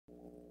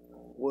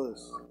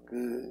What's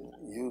good,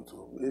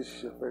 YouTube?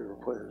 It's your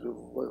favorite player,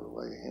 Super Player,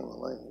 like him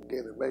and like get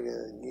it back at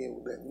it again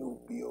with that new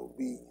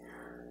B.O.B.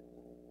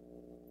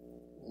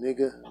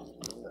 Nigga,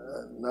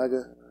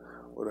 naga,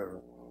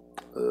 whatever.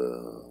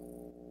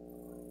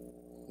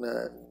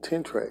 Now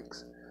 10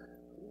 tracks.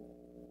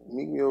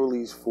 Meek Mill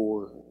released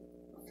 4,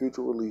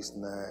 Future released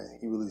 9,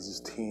 he releases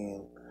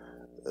 10.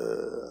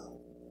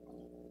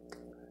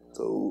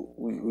 So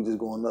we just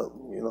going up,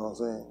 you know what I'm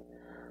saying?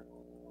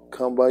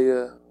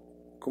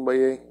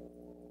 Kumbaya,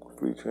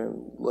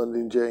 featuring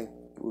London J,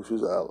 which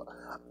was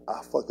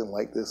I fucking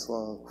like this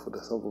song for the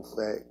simple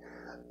fact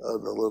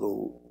of the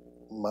little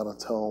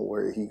monotone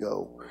where he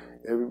go.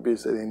 Every bitch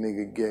say they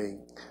nigga gay.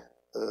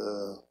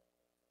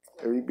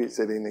 Every bitch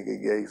say they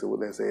nigga gay. So what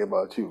they say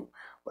about you?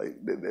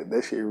 Like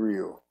that shit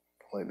real.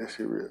 Like that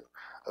shit real.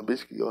 A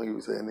bitch can go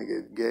and say a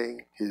nigga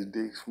gay. His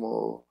dick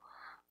small.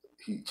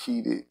 He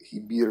cheated.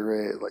 He beat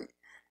her ass. Like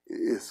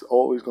it's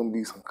always gonna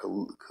be some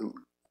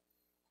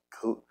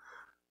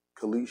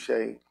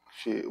cliche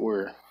shit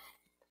where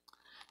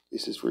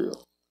it's just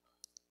real.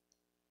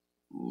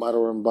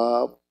 Modern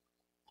Bob,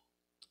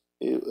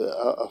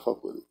 I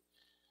fuck with it.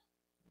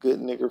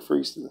 Good nigga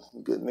freestyle,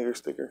 good nigga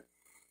sticker.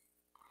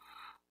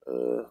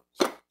 I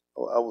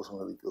wasn't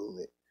really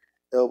feeling it.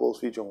 Elbows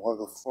featuring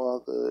Waka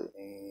Flocka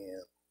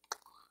and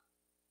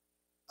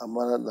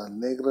Amanda La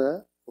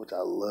Negra, which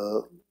I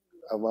love.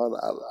 I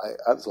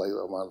just like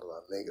Amanda La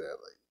Negra.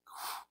 Like,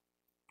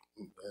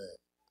 man,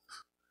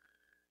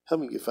 help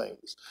me get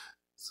famous.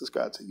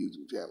 Subscribe to the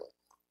YouTube channel.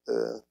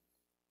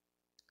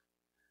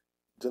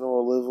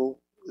 General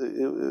level,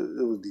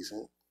 it was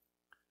decent.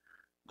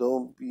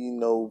 Don't be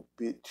no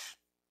bitch.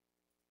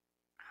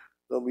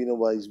 Don't be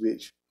nobody's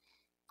bitch.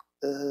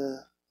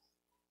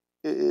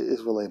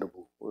 It's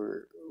relatable.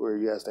 Where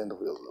you gotta stand up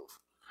for yourself.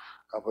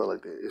 I put it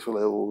like that. It's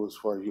relatable as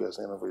far as you gotta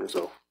stand up for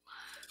yourself.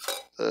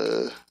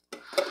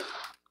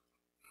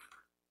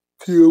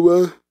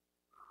 TMI,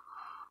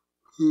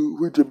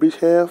 with the bitch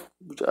half,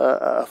 which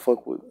I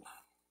fuck with.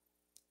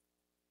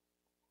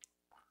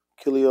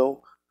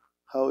 Killio,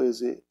 how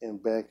is it in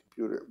Bad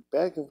Computer?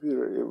 Bad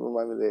Computer, it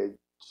reminded me of that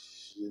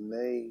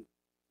Janae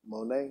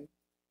Monet.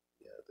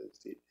 Yeah,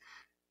 that's it.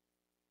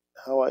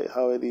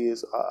 How it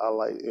is, I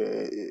like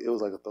it. It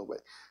was like a throwback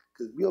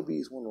because B.O.B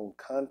is one of them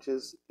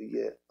conscious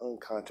yet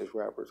unconscious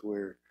rappers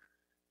where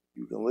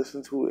you can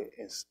listen to it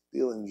and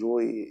still enjoy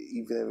it,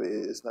 even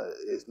if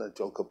it's not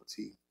your cup of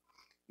tea.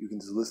 You can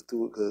just listen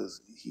to it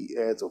because he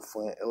adds a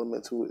fun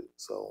element to it.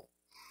 So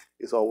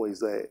it's always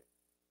that.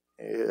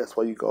 And that's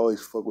why you can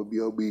always fuck with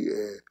B.O.B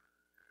and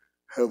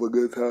have a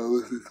good time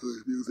listening to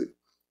his music.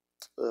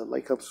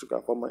 Like, comment,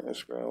 subscribe on my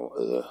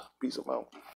Instagram. Peace out.